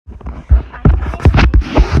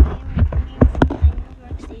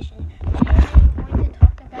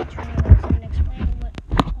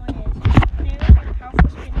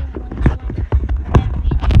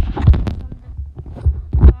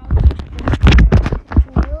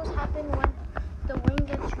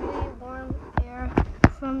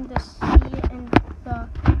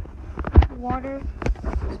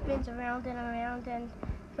around and around, and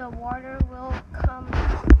the water will come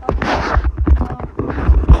up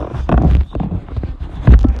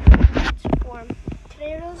form.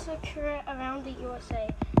 Tornadoes occur around the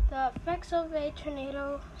USA. The effects of a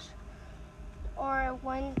tornado are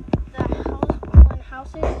when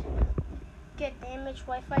houses get damaged,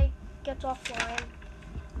 Wi-Fi gets offline.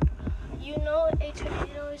 You know a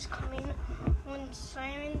tornado is coming when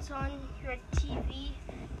sirens on your TV,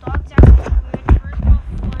 dogs out everywhere, birds off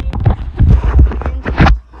flying, and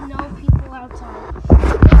no people outside.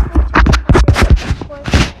 Listening to the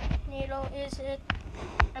tornado is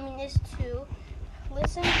to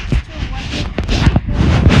listen to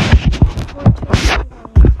what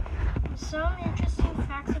some interesting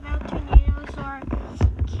facts about tornadoes are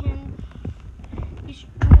can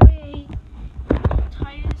destroy an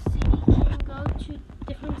entire city, can go to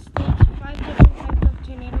different states, 5 different types of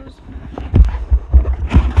tornadoes.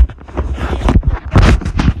 The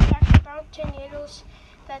facts about tornadoes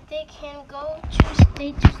that they can go to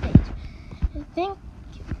state to state. Thank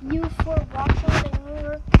you for watching the New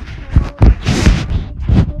York